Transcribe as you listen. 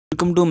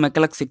Welcome to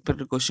Mechalex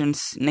expected questions.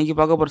 இன்னைக்கு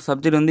பார்க்க போகிற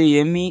சப்ஜெக்ட் வந்து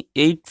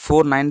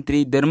ME8493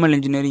 தெர்மல்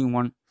இன்ஜினியரிங்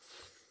 1.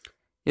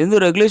 இது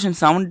வந்து ரெகுலேஷன்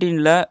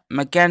 17ல்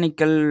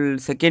மெக்கானிக்கல்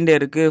செகண்ட்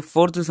இயருக்கு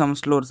 4th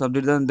செமஸ்டரில் ஒரு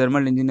சப்ஜெக்ட் தான்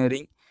தெர்மல்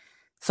இன்ஜினியரிங்.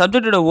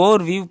 சப்ஜெக்டோட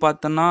ஓவர் வியூ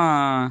பார்த்தோன்னா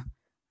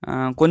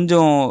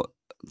கொஞ்சம்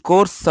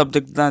கோர்ஸ்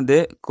சப்ஜெக்ட் தான்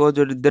இது.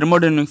 கோர்ஸோட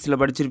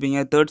தெர்மோடைனமிக்ஸில்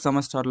படிச்சிருப்பீங்க 3rd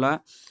செமஸ்டரில்.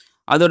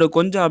 அதோட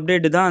கொஞ்சம்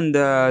அப்டேட்டு தான் அந்த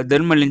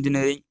தெர்மல்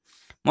இன்ஜினியரிங்.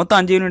 மொத்தம்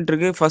 5 யூனிட்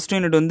இருக்குது. ஃபர்ஸ்ட்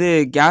யூனிட் வந்து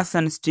case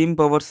and steam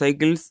power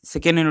cycles,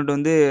 second unit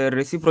வந்து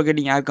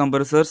reciprocating air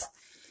compressors,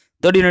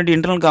 third unit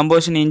internal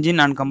combustion engine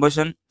and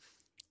combustion,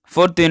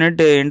 fourth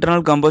unit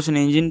internal combustion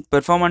engine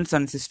performance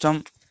and system,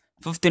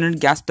 fifth unit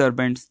case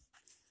turbines.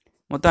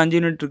 மொத்தம் 5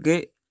 unit இருக்குது.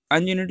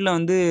 5 யூனிட்டில்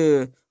வந்து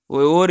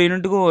ஒவ்வொரு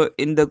யூனிட்டுக்கும்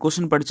இந்த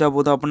question படித்தா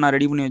போதும் அப்படின்னு நான்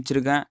ரெடி பண்ணி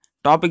வச்சுருக்கேன்.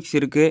 டாபிக்ஸ்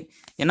இருக்குது.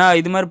 ஏன்னா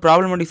இது மாதிரி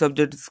ப்ராப்ளமேட்டிக்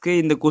சப்ஜெக்ட்ஸ்க்கு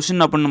இந்த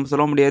கொஷின் அப்படின்னு நம்ம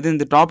சொல்ல முடியாது.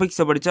 இந்த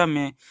டாபிக்ஸை படித்தா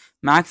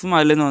மேக்ஸிமம்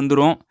அதுலேருந்து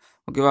வந்துடும்.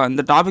 ஓகேவா?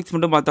 இந்த டாபிக்ஸ்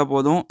மட்டும் பார்த்தா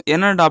போதும்.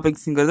 என்னென்ன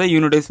டாபிக்ஸுங்கிறத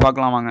யூனிட் வைஸ்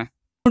பார்க்கலாம் வாங்க.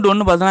 யூனிட்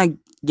 1 பார்த்தோன்னா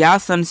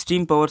case and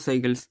steam power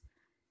cycles.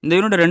 இந்த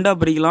யூனிட் 2ஆக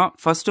பிரிக்கலாம்.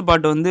 ஃபர்ஸ்ட்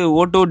பார்ட் வந்து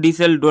Otto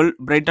diesel twelve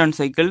பிரைட்டான்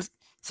cycles,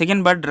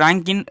 second part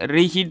ரேங்கின்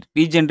reheat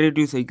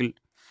regenerative cycle.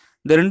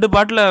 இந்த 2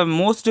 பார்ட்டில்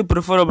மோஸ்ட்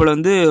ப்ரிஃபரபிள்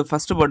வந்து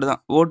ஃபர்ஸ்ட் பார்ட்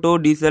தான், Otto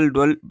diesel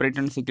twelve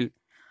பிரைட்டான் cycle.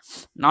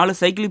 4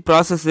 cyclic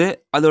process,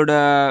 அதோட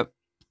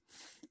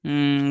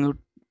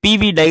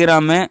பிவி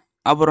டயக்ராமு,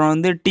 அப்புறம்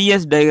வந்து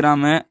டிஎஸ்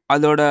டயக்ராமு,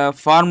 அதோட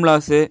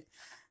ஃபார்முலாஸு,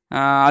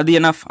 அது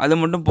எனஃப். அது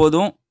மட்டும்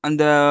போதும்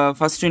அந்த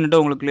ஃபஸ்ட் யூனிட்டை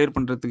உங்களுக்கு கிளியர்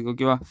பண்ணுறதுக்கு.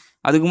 ஓகேவா?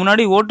 அதுக்கு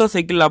முன்னாடி ஓட்டோ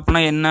சைக்கிள்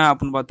அப்படின்னா என்ன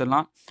அப்படின்னு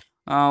பார்த்துடலாம்.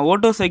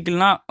 ஓட்டோ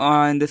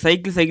சைக்கிள்னால் இந்த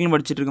சைக்கிள்னு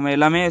படிச்சுட்டு இருக்கோமே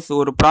எல்லாமே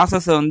ஒரு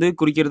ப்ராசஸை வந்து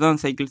குறிக்கிறது தான்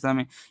சைக்கிள்ஸ்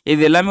எல்லாமே.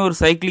 இது எல்லாமே ஒரு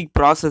சைக்கிளிக்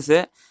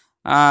ப்ராசஸ்ஸு.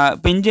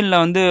 இப்போ இன்ஜினில்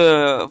வந்து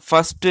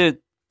ஃபஸ்ட்டு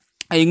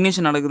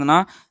இக்னிஷன் நடக்குதுன்னா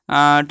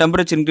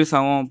டெம்பரேச்சர் இன்க்ரீஸ்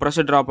ஆகும்,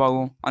 ப்ரெஷர் ட்ராப்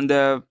ஆகும். அந்த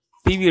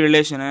பிவி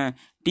ரிலேஷனு,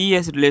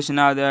 டிஎஸ்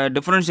ரிலேஷனு, அதை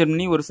டிஃப்ரென்ஷியேட்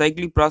பண்ணி ஒரு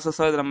சைக்கிளிக்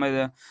ப்ராசஸாக இதை நம்ம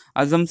இதை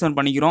அசம்ஷன்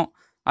பண்ணிக்கிறோம்.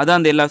 அதான்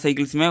அந்த எல்லா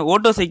சைக்கிள்ஸுமே.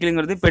 ஓட்டோ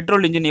சைக்கிளுங்கிறது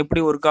பெட்ரோல் இன்ஜின்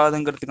எப்படி ஒர்க்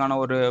ஆகுதுங்கிறதுக்கான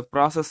ஒரு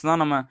ப்ராசஸ்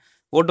தான் நம்ம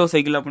ஓட்டோ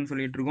சைக்கிள் அப்படின்னு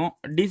சொல்லிட்டு இருக்கோம்.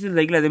 டீசல்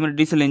சைக்கிள் அதேமாதிரி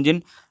டீசல்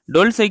இன்ஜின்.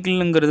 டுவெல்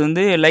சைக்கிளுங்கிறது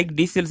வந்து லைக்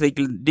டீசல்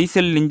சைக்கிள்,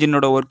 டீசல்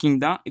இன்ஜினோட ஒர்க்கிங்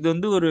தான். இது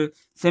வந்து ஒரு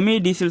செமி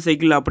டீசல்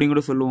சைக்கிள் அப்படின்னு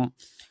கூட சொல்லுவோம்.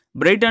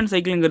 பிரைட்டான்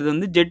சைக்கிளுங்கிறது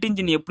வந்து ஜெட்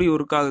இன்ஜின் எப்படி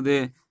ஒர்க் ஆகுது,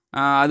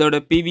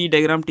 அதோட PV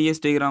diagram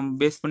DS diagram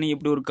base பண்ணி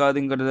எப்படி ஒர்க்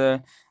ஆகுதுங்கிறத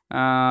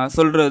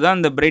சொல்கிறது தான்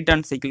இந்த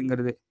பிரைட்டான்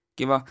சைக்கிளுங்கிறது.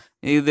 ஓகேவா?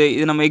 இது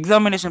நம்ம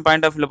எக்ஸாமினேஷன்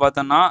பாயிண்ட் ஆஃப் வியூவில்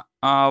பார்த்தோன்னா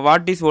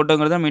வாட் இஸ்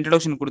ஓட்டோங்கிறத நம்ம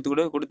இன்ட்ரடக்ஷன்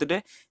கொடுத்துட்டு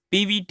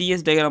பிவி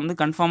டிஎஸ் டயக்ராம் வந்து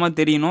கன்ஃபார்மாக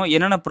தெரியணும்.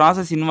 என்னென்ன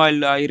ப்ராசஸ்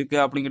இன்வால்வ் ஆகிருக்கு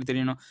அப்படிங்கிறது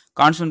தெரியணும்.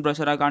 கான்ஸ்டன்ட்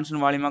ப்ரெஷரா,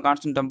 கான்ஸ்டன்ட் வால்யூமா,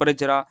 கான்ஸ்டன்ட்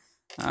டெம்பரேச்சரா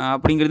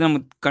அப்படிங்கிறது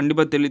நம்ம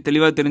கண்டிப்பாக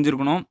தெளிவாக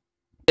தெரிஞ்சிருக்கணும்.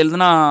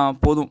 எழுதுனா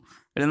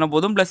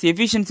போதும். ப்ளஸ்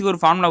எஃபிஷியன்சிக்கு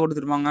ஒரு ஃபார்முலா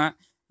கொடுத்துருப்பாங்க.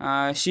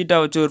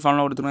 ஷீட்டாக வச்சு ஒரு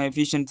ஃபார்முலா கொடுத்துருவாங்க,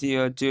 எஃபிஷியன்சியை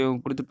வச்சு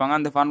கொடுத்துருப்பாங்க.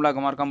 அந்த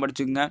ஃபார்முலாக்கு மறக்காம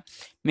படிச்சுக்கோங்க.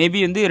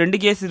 மேபி வந்து 2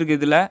 கேஸ் இருக்குது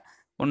இதில்.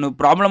 ஒன்று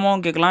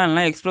ப்ராப்ளமாகவும் கேட்கலாம்,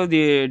 இல்லைனா explore the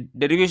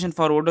derivation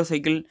for Otto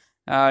cycle,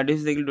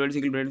 diesel cycle, twelve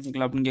cycle, பிரைட்டான்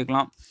cycle அப்படின்னு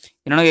கேட்கலாம்.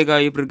 என்னென்ன கேட்க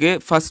வாய்ப்பு இருக்குது.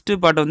 ஃபஸ்ட்டு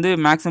பார்ட் வந்து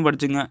மேக்ஸிமம்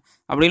படிச்சுங்க.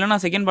 அப்படி இல்லைனா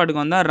செகண்ட்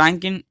பார்ட்டுக்கு வந்தால்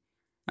ரேங்கின்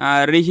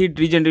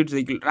ரீஹீட் ரீஜென்ரேட்டிவ்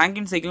சைக்கிள்.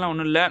 ரேங்கின் சைக்கிள்லாம்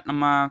ஒன்றும் இல்லை,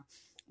 நம்ம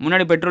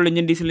முன்னாடி பெட்ரோல்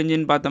இன்ஜின், டீசல்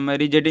இன்ஜின் பார்த்த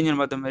மாதிரி, ஜெட்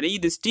இன்ஜின் பார்த்த மாதிரி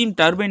இது ஸ்டீம்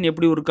டர்பைன்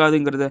எப்படி ஒர்க்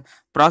ஆகுதுங்கிறத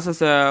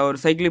ப்ராசஸை ஒரு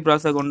சைக்கிளிக்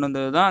ப்ராசஸை கொண்டு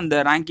வந்தது தான் அந்த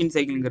ரேங்கின்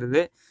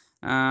சைக்கிள்ங்கிறது.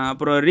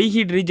 அப்புறம்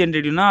ரீஹீட்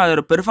ரீஜென்ரேட்டிவ்னா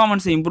அதோட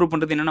பெர்ஃபார்மன்ஸை இம்ப்ரூவ்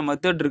பண்ணுறது என்னென்ன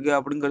மெத்தட் இருக்குது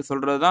அப்படிங்கிறது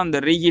சொல்கிறது தான் அந்த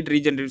ரீஹீட்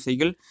ரீஜென்ரேட்டிவ்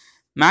சைக்கிள்.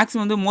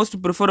 மேக்ஸிமம் வந்து மோஸ்ட்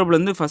ப்ரிஃபரபிள்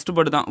வந்து ஃபஸ்ட்டு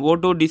பார்ட் தான்,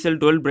 ஓட்டோ டீசல்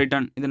டுவெல்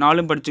பிரைட்டான். இது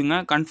 4 படிச்சுங்க,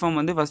 கன்ஃபார்ம்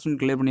வந்து ஃபஸ்ட்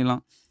யூனிட் கிளியர்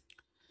பண்ணிடலாம்.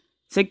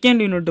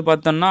 செகண்ட் யூனிட்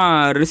பார்த்தோம்னா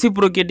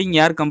ரெசிப்ரோகேட்டிங்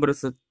ஏர்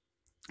கம்ப்ரஸர்.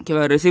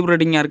 ஓகேவா?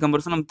 ரெசிப்ரோகேட்டிங் ஏர்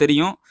கம்ப்ரஸர் நமக்கு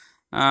தெரியும்.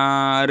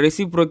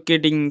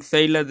 ரெசிப்ரோகேட்டிங்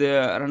சைடில் அது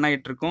ரன்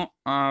ஆகிட்டு இருக்கும்,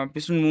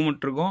 பிஸ்டன்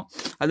மூவ்மெண்ட் இருக்கும்.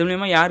 அது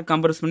மூலிமா ஏர்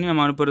கம்ப்ரஸ் பண்ணி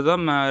நம்ம அனுப்புறது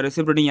தான்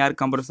ரெசிப்ரோகேட்டிங் ஏர்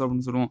கம்ப்ரஸர்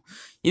அப்படின்னு சொல்லுவோம்.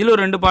 இதில்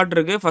ஒரு 2 பார்ட்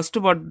இருக்குது.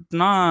 First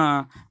பார்ட்னா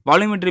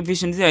volumetric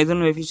efficiency,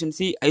 ஐசோனல்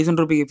efficiency,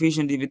 isentropic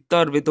efficiency with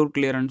or without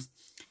clearance.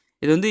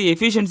 இது வந்து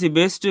எஃபிஷியன்சி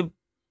பேஸ்டு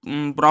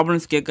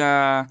ப்ராப்ளம்ஸ் கேட்க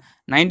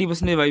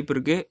 90% வாய்ப்பு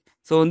இருக்குது.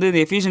 ஸோ வந்து இந்த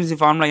எஃபிஷியன்சி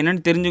ஃபார்முலா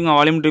என்னென்னு தெரிஞ்சுங்க.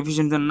 வால்யூமெட்ரிக்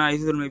எஃபிஷியன்சி என்ன,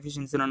 ஐசோனல்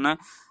எஃபிஷியன்சி என்ன,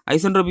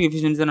 ஐசோன்ட்ரோபிக்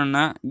எஃபிஷியன்சி என்ன,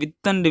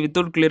 வித் அண்ட்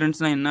வித்தவுட்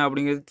கிளியரன்ஸ்னால் என்ன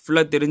அப்படிங்கிறது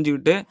ஃபுல்லாக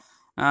தெரிஞ்சுக்கிட்டு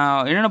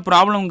என்னென்ன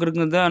ப்ராப்ளம்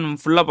இருக்குங்கிறத நம்ம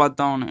ஃபுல்லாக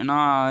பார்த்தாகணும். ஏன்னா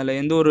அதில்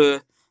எந்த ஒரு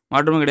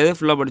மாற்றமும் கிடையாது,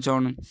 ஃபுல்லாக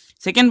படித்தாகணும்.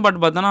 செகண்ட்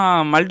பார்ட் பார்த்தோன்னா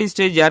multi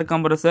stage air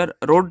compressor,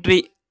 rotary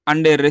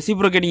and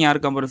reciprocating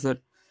air compressor.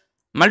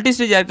 Multi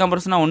stage ஏர்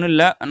கம்ப்ரஸர்னால் ஒன்றும்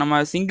இல்லை,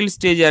 நம்ம சிங்கிள்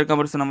ஸ்டேஜ் ஏர்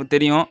கம்ப்ரஸர் நமக்கு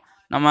தெரியும்.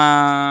 நம்ம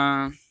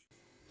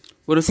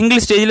ஒரு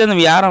சிங்கிள் ஸ்டேஜில்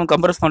நம்ம யாரை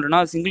கம்ப்ரஸ் பண்ணுறோன்னா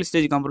சிங்கிள்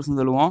ஸ்டேஜ் கம்ப்ரஸ்ன்னு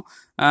சொல்லுவோம்.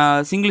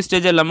 சிங்கிள்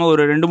ஸ்டேஜாக இல்லாமல்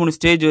ஒரு 2-3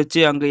 ஸ்டேஜ்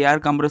வச்சு அங்கே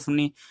ஏர் கம்ப்ரஸ்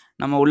பண்ணி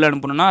நம்ம உள்ளே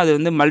அனுப்பணும்னா அது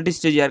வந்து மல்டி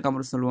ஸ்டேஜ் ஏர்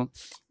கம்ப்ரஸ் சொல்லுவோம்.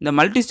 இந்த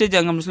மல்டி ஸ்டேஜ்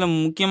ஏர் கம்ப்ரஸில்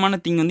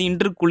முக்கியமான திங் வந்து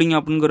இன்டர் கூலிங்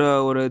அப்படிங்கிற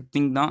ஒரு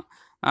திங் தான்.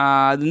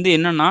 அது வந்து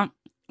என்னென்னா,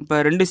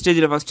 இப்போ 2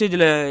 ஸ்டேஜில் ஃபஸ்ட்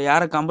ஸ்டேஜில்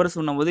ஏரை கம்ப்ரஸ்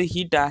பண்ணும்போது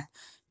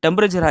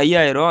டெம்பரேச்சர் ஹை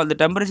ஆயிரும். அந்த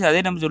டெம்பரேச்சர்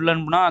அதே டெம்பரேச்சர் உள்ள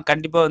அனுப்புனா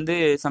கண்டிப்பாக வந்து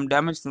சம்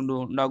டேமேஜ்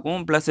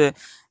உண்டாகும். ப்ளஸ்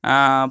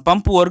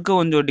பம்ப் ஒர்க்கை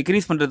கொஞ்சம்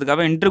டிக்ரீஸ்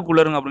பண்ணுறதுக்காக இன்டர்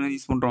கூலருங்க அப்படிங்கிறது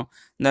யூஸ் பண்ணுறோம்.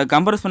 இந்த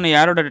கம்ப்ரஸ் பண்ண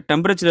ஏரோட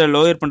டெம்பரேச்சரை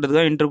லோயர்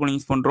பண்ணுறதுக்காக இன்டர் கூலிங்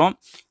யூஸ் பண்ணுறோம்.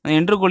 அந்த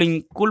இன்டர் கூலிங்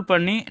கூல்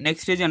பண்ணி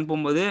நெக்ஸ்ட் ஸ்டேஜ்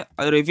அனுப்பும்போது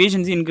அதோட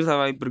எஃபிஷியன்சி இன்க்ரீஸ் ஆக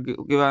வாய்ப்பு இருக்குது.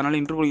 ஓகேவா? அதனால்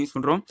இன்டர் கூலிங் யூஸ்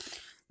பண்ணுறோம்.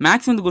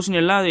 மேக்ஸிமம் இந்த கொஸ்டின்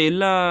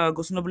எல்லா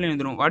question பேப்பர்லையும்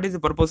எழுதிடும். What is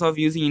the purpose of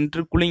using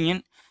இன்டர்கூலிங்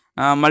in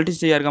multi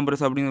stage air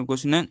compressor அப்படிங்கிற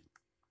கொஸ்டின்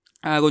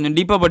கொஞ்சம்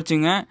டீப்பாக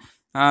படிச்சுங்க,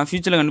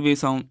 ஃபியூச்சரில் கண்டிப்பாக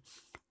யூஸ் ஆகும்.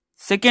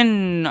 செகண்ட்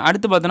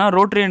அடுத்து பார்த்தோன்னா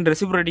rotary and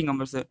reciprocating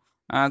compressor.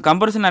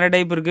 Compressor நிறைய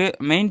டைப் இருக்குது.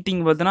 மெயின்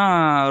திங் பார்த்தோன்னா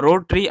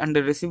ரோட்ரி அண்ட்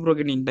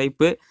ரெசிப்ரோகேட்டிங்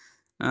டைப்பு.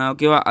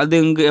 ஓகேவா, அது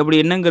இங்கே அப்படி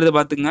என்னங்கிறத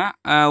பார்த்துங்க.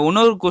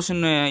 இன்னொரு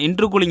கொஸ்டின்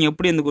இன்டர்கூலிங்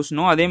எப்படி அந்த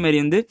கொஸ்டினோ அதேமாதிரி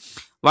வந்து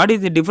what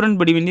is the different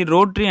between the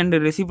rotary and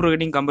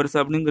reciprocating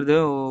compressor அப்படிங்கிறது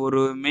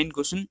ஒரு மெயின்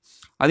கொஸ்டின்.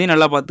 அதையும்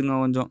நல்லா பார்த்துங்க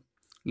கொஞ்சம்.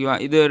 ஓகேவா,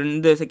 இது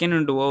இந்த second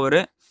unit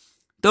over.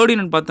 Third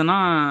unit பார்த்தோன்னா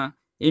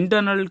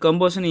internal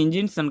combustion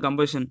engines and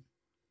combustion.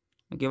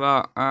 ஓகேவா,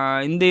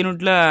 இந்த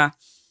யூனிட்டில்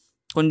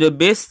கொஞ்சம்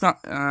பேஸ் தான்,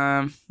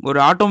 ஒரு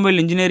ஆட்டோமொபைல்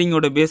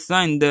இன்ஜினியரிங்கோட பேஸ்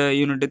தான் இந்த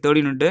யூனிட்டு, தேர்ட்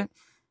யூனிட்டு.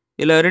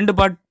 இதில் 2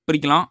 பார்ட்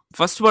பிரிக்கலாம்.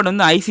 ஃபர்ஸ்ட் பார்ட்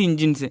வந்து IC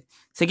engines,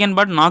 second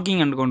part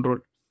knocking and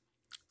control.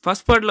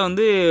 First பார்ட்டில்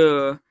வந்து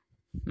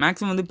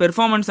மேக்ஸிமம் வந்து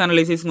பெர்ஃபார்மன்ஸ்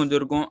அனலைசிஸ் கொஞ்சம்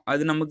இருக்கும்.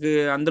 அது நமக்கு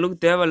அந்தளவுக்கு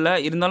தேவையில்லை,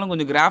 இருந்தாலும்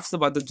கொஞ்சம் கிராஃப்ஸை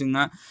பார்த்து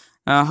வச்சுங்க.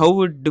 ஹவு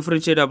இட்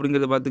டிஃப்ரென்ஷியேட்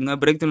அப்படிங்கிறத பார்த்துங்க.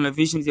 பிரேக் டவுன்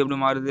எஃபிஷியன்சி எப்படி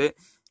மாறுது,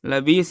 இல்லை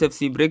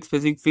பிஎஸ்எஃப்சி பிரேக்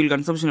ஸ்பெசிஃபிக் ஃபீல்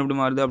கன்சம்ஷன் எப்படி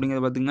மாறுது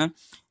அப்படிங்கிறத பார்த்துங்க.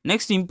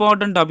 நெக்ஸ்ட்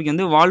இம்பார்ட்டன்ட் டாபிக்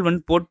வந்து valve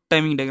and board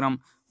timing diagram.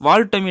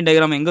 Valve timing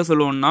diagram எங்கே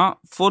சொல்லுவோம்னா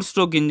 4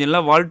 ஸ்ட்ரோக் இன்ஜினில்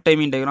வால்வ்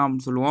டைமிங் டயக்ராம்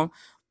அப்படின்னு சொல்லுவோம்.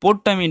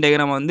 போர்ட் டைமிங்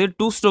டயக்ராம் வந்து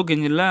 2 ஸ்ட்ரோக்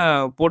இன்ஜினில்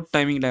போர்ட்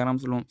டைமிங் டயக்ராம்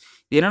சொல்லுவோம்.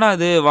 இது என்னடா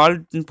அது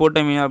வால்வ் போர்ட்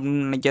டைமிங்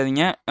அப்படின்னு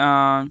நினைக்காதீங்க.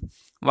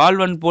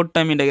 Valve and board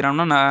timing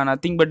டயக்ராம்னா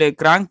nothing but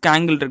crank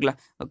angle இருக்குல்ல,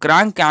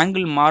 கிராங்க்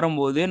ஆங்கிள்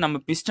மாறும்போது நம்ம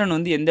பிஸ்டன்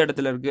வந்து எந்த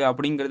இடத்துல இருக்குது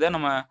அப்படிங்கிறத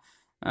நம்ம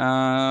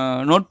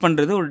நோட்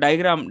பண்ணுறது ஒரு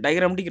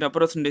டயக்ராமட்டிக்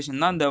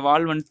ரெப்ரசன்டேஷன் தான் இந்த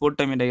valve and board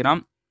timing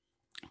diagram.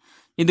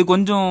 இது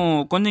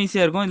கொஞ்சம்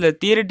ஈஸியாக இருக்கும். இதில்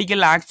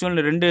தியரட்டிக்கல் ஆக்சுவல்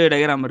 2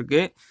 டயக்ராம்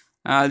இருக்குது.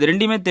 அது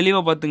ரெண்டுமே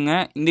தெளிவாக பார்த்துங்க.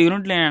 இந்த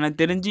யூனிட்டில் எனக்கு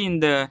தெரிஞ்சு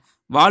இந்த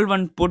valve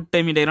and board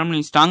timing diagram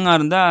நீங்கள் ஸ்ட்ராங்காக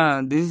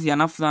இருந்தால் திஸ் இஸ்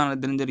எனஃப் தான்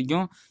எனக்கு தெரிஞ்ச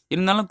வரைக்கும்.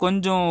 இருந்தாலும்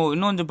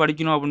இன்னும் கொஞ்சம்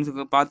படிக்கணும்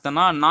அப்படின்னு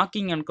பார்த்தோன்னா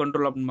நாக்கிங் அண்ட்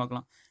கண்ட்ரோல் அப்படின்னு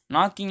பார்க்கலாம்.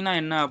 நாக்கிங்னா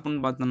என்ன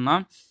அப்படின்னு பார்த்தோம்னா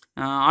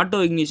ஆட்டோ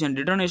இக்னிஷன்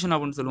டிட்டோனேஷன்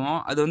அப்படின்னு சொல்லுவோம்.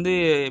 அது வந்து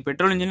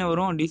பெட்ரோல் இன்ஜினில்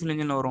வரும், டீசல்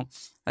இன்ஜினில் வரும்.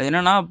 அது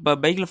என்னென்னா இப்போ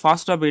பைக்கில்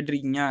ஃபாஸ்ட்டாக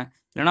போயிட்டுருக்கீங்க,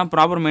 இல்லைனா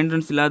ப்ராப்பர்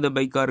மெயின்டெனன்ஸ் இல்லாத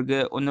பைக்காக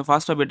இருக்குது, கொஞ்சம்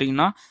ஃபாஸ்ட்டாக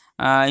போயிட்டீங்கன்னா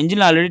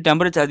இன்ஜினில் ஆல்ரெடி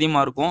டெம்பரேச்சர்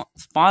அதிகமாக இருக்கும்.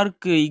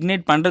 ஸ்பார்க்கு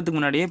இக்னேட் பண்ணுறதுக்கு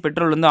முன்னாடியே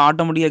பெட்ரோல் வந்து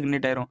ஆட்டோமேட்டிக்காக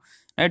இக்னேட் ஆயிரும்.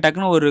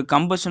 டக்குன்னு ஒரு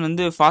கம்பஷன்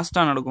வந்து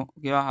ஃபாஸ்ட்டாக நடக்கும்.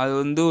 ஓகேவா, அது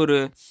வந்து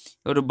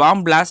ஒரு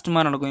பாம் பிளாஸ்ட்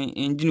மாதிரி நடக்கும்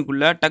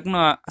இன்ஜினுக்குள்ளே.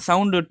 டக்குன்னு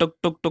சவுண்டு டொக்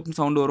டொக் டொக்னு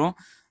சவுண்டு வரும்.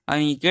 அது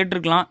நீங்கள்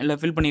கேட்டிருக்கலாம், இல்லை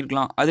ஃபீல்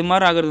பண்ணியிருக்கலாம். அது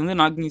மாதிரி ஆகிறது வந்து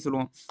நாக்கிங்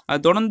சொல்லுவோம். அது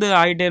தொடர்ந்து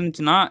ஆகிட்டே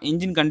இருந்துச்சுன்னா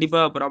இன்ஜின்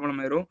கண்டிப்பாக ப்ராப்ளம்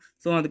ஆயிரும்.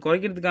 ஸோ அது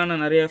குறைக்கிறதுக்கான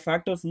நிறைய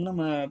ஃபேக்டர்ஸ் வந்து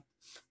நம்ம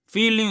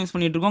ஃபீல்ட்லையும் யூஸ்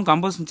பண்ணிகிட்ருக்கோம்,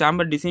 கம்பஷன்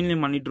சேம்பர்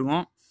டிசைன்லையும்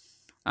பண்ணிகிட்ருக்கோம்.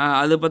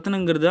 அதை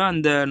பற்றினுங்கிறது தான்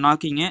அந்த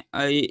நாக்கிங்கு.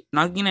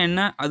 நாக்கிங்னா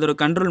என்ன, அதோட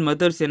கண்ட்ரோல்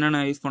மெத்தட்ஸ் என்னென்ன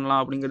யூஸ்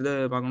பண்ணலாம் அப்படிங்கிறத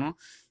பார்க்கணும்.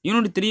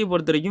 யூனிட் 3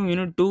 பொறுத்த வரைக்கும்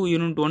யூனிட் 2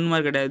 யூனிட் 1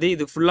 மாதிரி கிடையாது.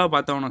 இது ஃபுல்லாக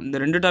பார்த்தாகணும். இந்த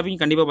 2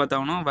 டாப்பிக்கும் கண்டிப்பாக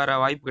பார்த்தாகணும், வேறு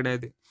வாய்ப்பு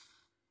கிடையாது.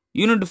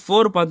 யூனிட்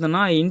 4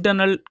 பார்த்தோன்னா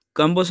internal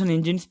combustion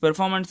engines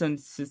performance and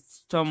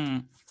system.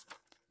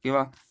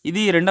 ஓகேவா, இது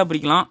 2ஆக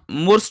பிரிக்கலாம்.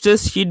 மோர்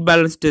stress heat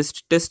balance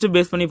test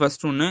base பண்ணி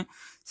ஃபர்ஸ்ட் ஒன்று,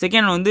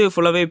 செகண்ட் வந்து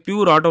ஃபுல்லாகவே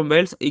pure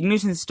automobiles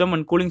ignition system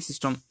and cooling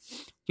system.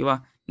 ஓகேவா,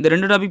 இந்த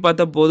 2 டாபிக்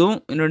பார்த்தா போதும்.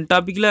 இந்த 2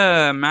 டாப்பிக்கில்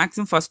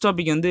மேக்ஸிமம் ஃபஸ்ட்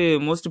டாபிக் வந்து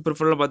மோஸ்ட்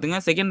ப்ரிஃபரலாக பார்த்துங்க.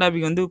 செகண்ட்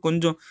டாபிக் வந்து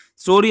கொஞ்சம்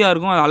ஸ்டோரியாக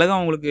இருக்கும், அது அழகாக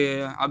உங்களுக்கு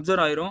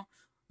அப்சர்வ் ஆயிரும்.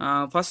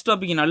 ஃபஸ்ட்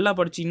டாபிக் நல்லா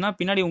படிச்சிங்கன்னா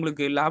பின்னாடி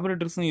உங்களுக்கு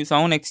லேபரேட்டரிஸும் யூஸ்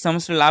ஆகும். நெக்ஸ்ட்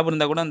செமஸ்டர் லேப்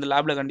இருந்தால் கூட அந்த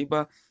லேபில்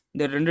கண்டிப்பாக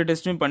இந்த 2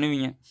 டெஸ்ட்டுமே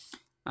பண்ணுவீங்க.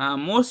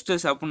 மோர்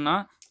ஸ்ட்ரெஸ் அப்படின்னா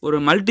ஒரு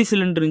மல்டி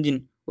சிலிண்டர் இன்ஜின்,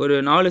 ஒரு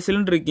 4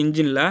 சிலிண்டர்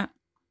இன்ஜினில்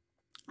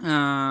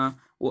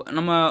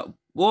நம்ம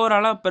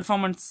ஓவராலாக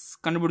பெர்ஃபார்மன்ஸ்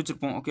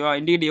கண்டுபிடிச்சிருப்போம். ஓகேவா,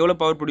 இண்டிகேட் எவ்வளோ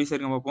பவர் ப்ரொடியூஸ்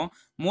ஆகிருக்கும் பார்ப்போம்.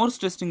 மோர்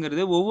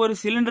ஸ்ட்ரெஸ்ட்டுங்கிறது ஒவ்வொரு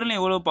சிலிண்டர்லையும்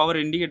எவ்வளோ பவர்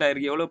இண்டிகேட்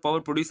ஆகிருக்கு, எவ்வளோ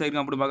பவர் ப்ரொடியூஸ்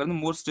ஆகிருக்கும் அப்படி பார்க்குறது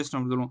மோர் ஸ்ட்ரெஸ்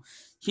நம்ம சொல்லுவோம்.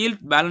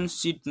 ஹீட் பேலன்ஸ்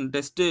ஷீட்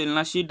டெஸ்ட்டு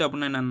இல்லைனா ஷீட்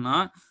அப்படின்னா என்னென்னா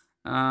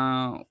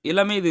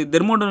எல்லாமே இது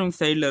தெர்மோடைனமிக்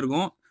சைடில்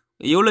இருக்கும்.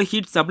 எவ்வளோ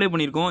ஹீட் சப்ளை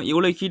பண்ணியிருக்கோம்,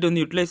 எவ்வளோ ஹீட்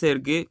வந்து யூட்டிலைஸ்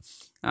ஆகிருக்கு,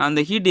 அந்த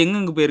ஹீட்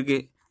எங்கெங்கே போயிருக்கு,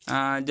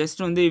 ஜஸ்ட்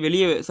வந்து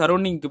வெளியே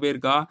சரௌண்டிங்க்கு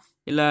போயிருக்கா,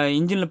 இல்லை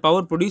இன்ஜினில்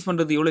பவர் ப்ரொடியூஸ்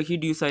பண்ணுறது எவ்வளோ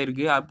ஹீட் யூஸ்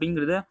ஆகிருக்கு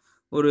அப்படிங்கிறத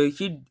ஒரு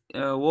ஹீட்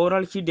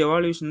ஓவரால் ஹீட்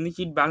எவால்யூஷன் வந்து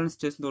ஹீட் பேலன்ஸ்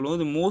டெஸ்ட் சொல்லுவோம்.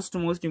 இது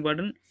மோஸ்ட்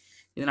இம்பார்ட்டன்ட்.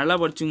 இது நல்லா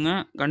படிச்சுங்க,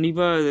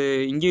 கண்டிப்பாக இது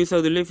இங்கே யூஸ்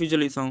ஆகுது இல்லையே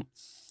ஃபியூச்சர் யூஸ் ஆகும்.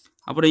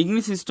 அப்புறம்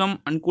ignition system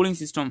and cooling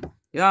system,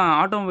 இதான்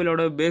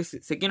ஆட்டோமொபைலோட பேஸ்.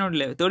 செகண்ட்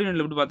யூனிட்ல தேர்ட்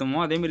யூனிட்ல எப்படி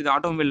பார்த்தோமோ அதேமாதிரி இது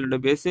ஆட்டோமொபைலோட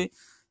பேஸு.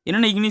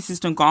 என்னென்ன இக்னிஷன்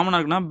சிஸ்டம் காமனாக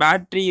இருக்குன்னா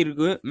பேட்டரி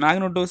இருக்குது,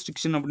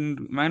 மேக்னட்டோஸ்ட்ரிக்ஷன்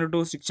அப்படின்னு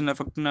மேக்னட்டோஸ்ட்ரிக்ஷன்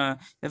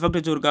எஃபெக்ட்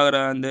வச்சு ஒர்க்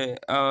ஆகிற அந்த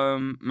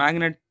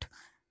மேக்னெட்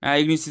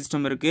இக்னிஷன்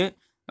சிஸ்டம் இருக்குது.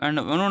 அண்ட்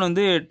இன்னொன்று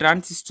வந்து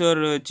டிரான்சிஸ்டர்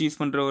யூஸ்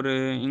பண்ணுற ஒரு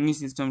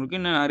இக்னிஷன் சிஸ்டம் இருக்குது.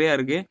 இன்னும் நிறையா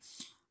இருக்குது.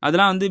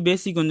 அதெல்லாம் வந்து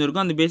பேசிக் கொஞ்சம்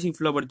இருக்கும், அந்த பேசிக்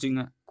ஃபுல்லாக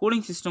படிச்சுங்க.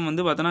 கூலிங் சிஸ்டம்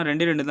வந்து பார்த்தோன்னா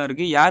 2 தான்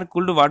இருக்குது, ஏர்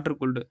கூல்டு வாட்டர்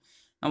கூல்டு.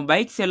 நம்ம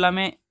பைக்ஸ்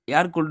எல்லாமே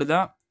ஏர் கூல்டு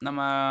தான். நம்ம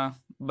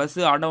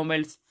பஸ்ஸு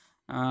ஆட்டோமொபைல்ஸ்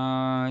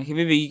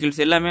ஹெவி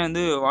வெஹிக்கிள்ஸ் எல்லாமே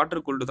வந்து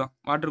வாட்டர் கூல்டு தான்.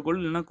 வாட்டர்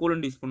கூல்டு இல்லைனா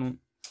கூலண்ட் யூஸ் பண்ணுவோம்.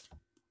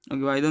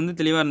 ஓகேவா, இது வந்து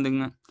தெளிவாக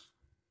இருந்துங்க.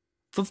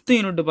 5th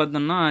யூனிட்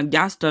பார்த்தோம்னா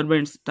கேஸ்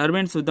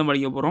டர்பைன்ஸ் தான்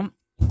படிக்க போகிறோம்.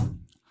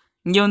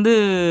 இங்கே வந்து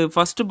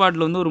ஃபஸ்ட்டு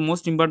பார்ட்டில் வந்து ஒரு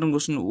most important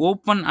question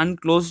open and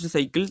closed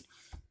cycle.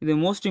 இது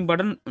மோஸ்ட்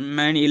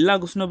இம்பார்ட்டன்ட். எல்லா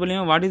question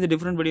பேப்பர்லையும் what is the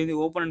different படி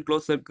ஓப்பன் அண்ட்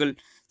க்ளோஸ்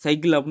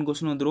சைக்கிள் அப்படின்னு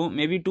கொஸ்டின் வந்துடும்.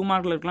 மேபி 2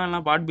 மார்க்கில் இருக்கலாம்,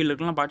 இல்லை பார்ட் பியில்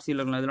இருக்கலாம், பார்ட் சியில்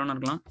இருக்கலாம், இதெல்லாம்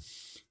இருக்கலாம்.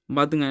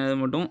 பார்த்துங்க இது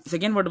மட்டும்.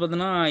 செகண்ட் பார்ட்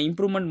பார்த்தோன்னா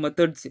இம்ப்ரூவ்மெண்ட்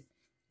மெத்தட்ஸ்.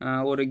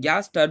 ஒரு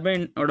கேஸ்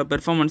டர்பைனோட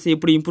பெர்ஃபார்மன்ஸை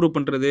எப்படி இம்ப்ரூவ்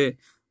பண்ணுறது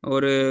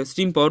ஒரு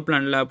ஸ்டீம் பவர்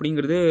பிளான்ட்டில்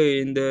அப்படிங்கிறது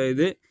இந்த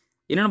இது.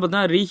 என்னென்னு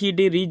பார்த்தா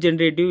ரீஹீட்டு,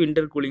 ரீஜென்ரேட்டிவ்,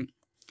 இன்டர்கூலிங்.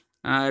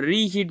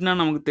 ரீஹீட்னா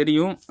நமக்கு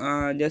தெரியும்,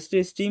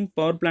 ஜஸ்ட்டு ஸ்டீம்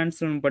பவர் பிளான்ட்ஸ்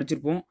நம்ம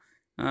படிச்சிருப்போம்.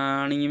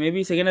 நீங்கள்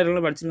மேபி செகண்ட்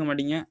இயரில் படிச்சிருக்க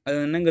மாட்டீங்க. அது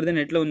என்னங்கிறது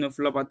நெட்டில் கொஞ்சம்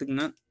ஃபுல்லாக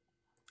பார்த்துக்குங்க.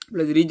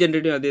 ப்ளஸ்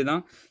ரீஜென்ரேட்டிவ் அதே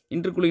தான்.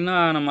 இன்டர்கூலிங்னா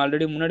நம்ம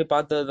ஆல்ரெடி முன்னாடி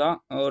பார்த்தது தான்.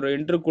 ஒரு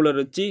இன்டர்கூலர்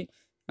வச்சு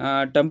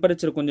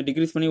டெம்பரேச்சர் கொஞ்சம்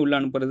டிக்ரீஸ் பண்ணி உள்ளே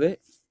அனுப்புறது.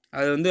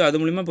 அது வந்து அது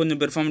மூலிமா கொஞ்சம்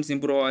பெர்ஃபார்மன்ஸ்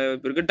இம்ப்ரூவ்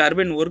இருக்குது.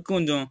 டர்பைன் ஒர்க்கு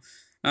கொஞ்சம்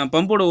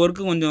பம்போட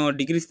ஒர்க்கு கொஞ்சம்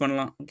டிக்ரீஸ்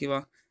பண்ணலாம். ஓகேவா?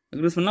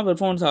 டிக்ரீஸ் பண்ணால்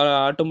பெர்ஃபார்மன்ஸ்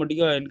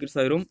ஆட்டோமேட்டிக்காக இன்க்ரீஸ்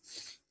ஆயிரும்.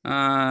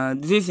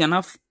 This is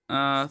enough.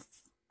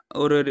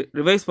 ஒரு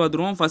ரிவைஸ்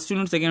பார்த்துருவோம். ஃபஸ்ட்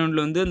யூனிட் செகண்ட்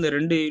யூனிட்ல வந்து இந்த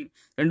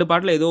ரெண்டு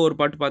பாட்டில் ஏதோ ஒரு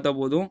பாட்டு பார்த்தா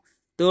போதும்.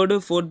 தேர்டு,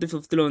 ஃபோர்த்து,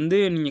 ஃபிஃப்த்தில் வந்து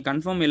நீங்கள்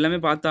கன்ஃபார்ம் எல்லாமே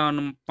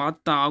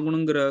பார்த்தா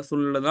ஆகணுங்கிற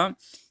சூழ்நிலை தான்.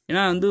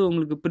 ஏன்னா வந்து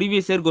உங்களுக்கு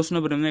ப்ரீவியஸ் இயர் கொஸ்டின்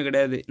பேப்பர்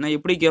கிடையாது. நான்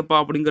எப்படி கேட்பா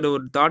அப்படிங்கிற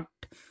ஒரு தாட்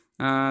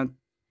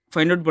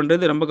ஃபைண்ட் அவுட்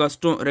பண்ணுறது ரொம்ப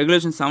கஷ்டம்.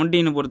 ரெகுலேஷன்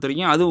 17 பொறுத்த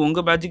வரைக்கும் அது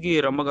உங்கள் பேட்சுக்கு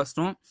ரொம்ப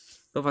கஷ்டம்.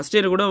 ஸோ ஃபஸ்ட்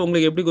இயர் கூட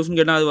உங்களுக்கு எப்படி கொஸ்டின்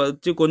கேட்டால் அதை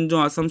வச்சு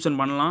கொஞ்சம் அசம்ஷன்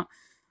பண்ணலாம்.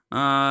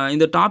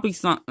 இந்த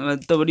டாபிக்ஸ் தான்,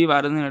 மற்றபடி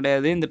வேறு எதுவும்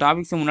கிடையாது. இந்த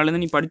டாபிக்ஸை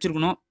முன்னாலேருந்து நீ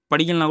படிச்சிருக்கணும்.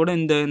 படிக்கலனா கூட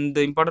இந்த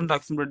இம்பார்ட்டன்ட்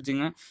டாபிக்ஸ்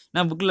படிச்சுங்க.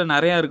 ஏன்னா புக்கில்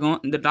நிறையா இருக்கும்.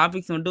 இந்த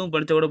டாபிக்ஸ் மட்டும்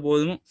படித்தா கூட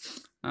போதும்.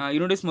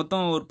 யூனிடேஸ்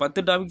மொத்தம் ஒரு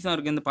 10 டாபிக்ஸ் தான்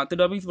இருக்குது. இந்த 10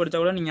 டாபிக்ஸ் படித்தா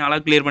கூட நீங்கள்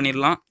அழகாக கிளியர்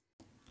பண்ணிடலாம்.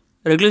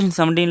 ரெகுலேஷன்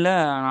 17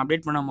 நான்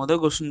அப்டேட் பண்ண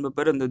மொதல் கொஸ்டின்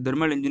பேப்பர் இந்த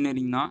தெர்மல்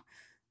இன்ஜினியரிங் தான்.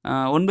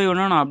 1 by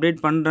 1 நான் அப்டேட்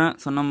பண்ணுறேன்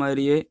சொன்ன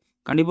மாதிரியே.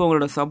 கண்டிப்பாக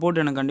உங்களோட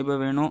சப்போர்ட் எனக்கு கண்டிப்பாக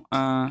வேணும்.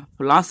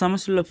 லாஸ்ட்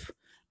செமஸ்டரில்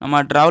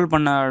நம்ம ட்ராவல்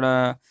பண்ணோட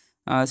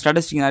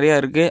ஸ்டாட்டிஸ்டிக் நிறையா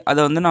இருக்குது. அதை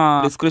வந்து நான்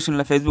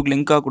டிஸ்கிரிப்ஷனில் ஃபேஸ்புக்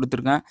லிங்காக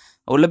கொடுத்துருக்கேன்.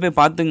 உள்ளே போய்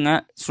பார்த்துங்க.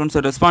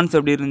 ஸ்டூடெண்ட்ஸோட ரெஸ்பான்ஸ்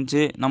எப்படி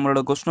இருந்துச்சு,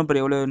 நம்மளோட கொஸ்டின் பேப்பர்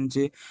எவ்வளோ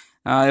இருந்துச்சு,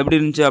 எப்படி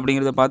இருந்துச்சு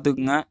அப்படிங்கிறத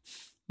பார்த்துக்குங்க.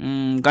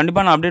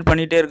 கண்டிப்பாக நான் அப்டேட்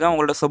பண்ணிகிட்டே இருக்கேன்.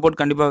 உங்களோட சப்போர்ட்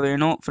கண்டிப்பாக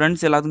வேணும்.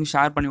 ஃப்ரெண்ட்ஸ் எல்லாத்துக்கும்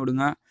ஷேர் பண்ணி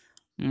விடுங்க.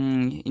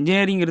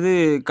 இன்ஜினியரிங்கிறது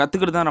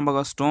கற்றுக்கிறது தான் ரொம்ப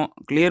கஷ்டம்.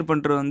 கிளியர்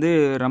பண்ணுறது வந்து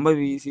ரொம்ப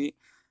ஈஸி.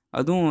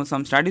 அதுவும்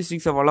சம்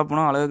ஸ்டாட்டிஸ்டிக்ஸை ஃபாலோ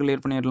பண்ணால் அழகாக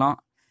கிளியர் பண்ணிடலாம்.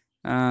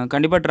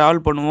 கண்டிப்பாக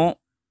ட்ராவல் பண்ணுவோம்.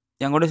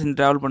 என் கூட சேர்ந்து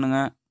ட்ராவல்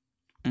பண்ணுங்கள்.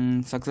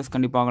 சக்ஸஸ்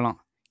கண்டிப்பாக ஆகலாம்.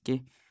 ஓகே,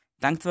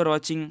 தேங்க்ஸ் ஃபார்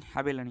வாட்சிங்.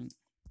 Happy learning.